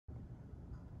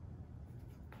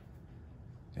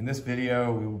In this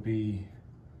video, we will be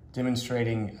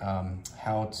demonstrating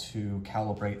how to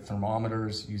calibrate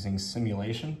thermometers using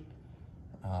simulation.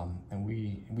 And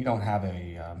we don't have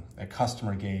a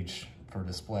customer gauge for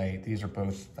display. These are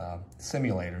both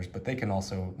simulators, but they can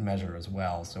also measure as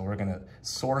well. So we're gonna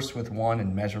source with one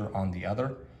and measure on the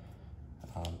other.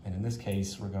 And in this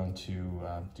case, we're going to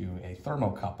do a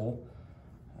thermocouple.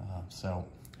 So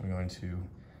we're going to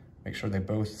make sure they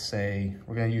both say,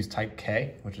 we're going to use type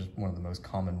K, which is one of the most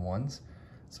common ones.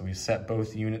 So we set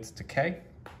both units to K,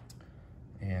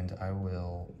 and I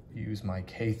will use my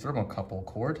K thermocouple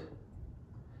cord.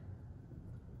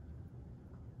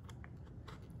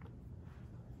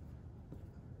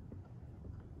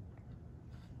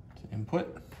 To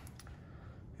input,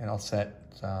 and I'll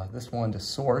set this one to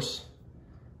source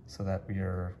so that we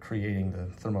are creating the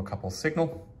thermocouple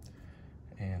signal.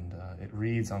 And it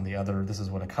reads on the other. This is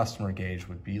what a customer gauge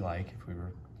would be like if we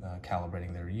were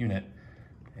calibrating their unit,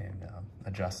 and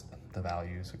adjust the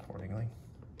values accordingly.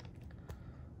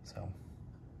 So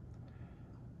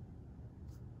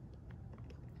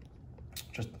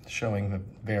just showing the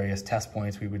various test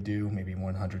points we would do, maybe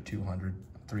 100, 200,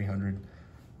 300,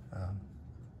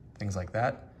 things like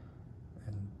that.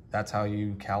 And that's how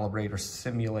you calibrate or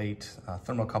simulate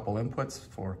thermocouple inputs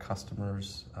for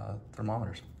customers'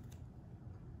 thermometers.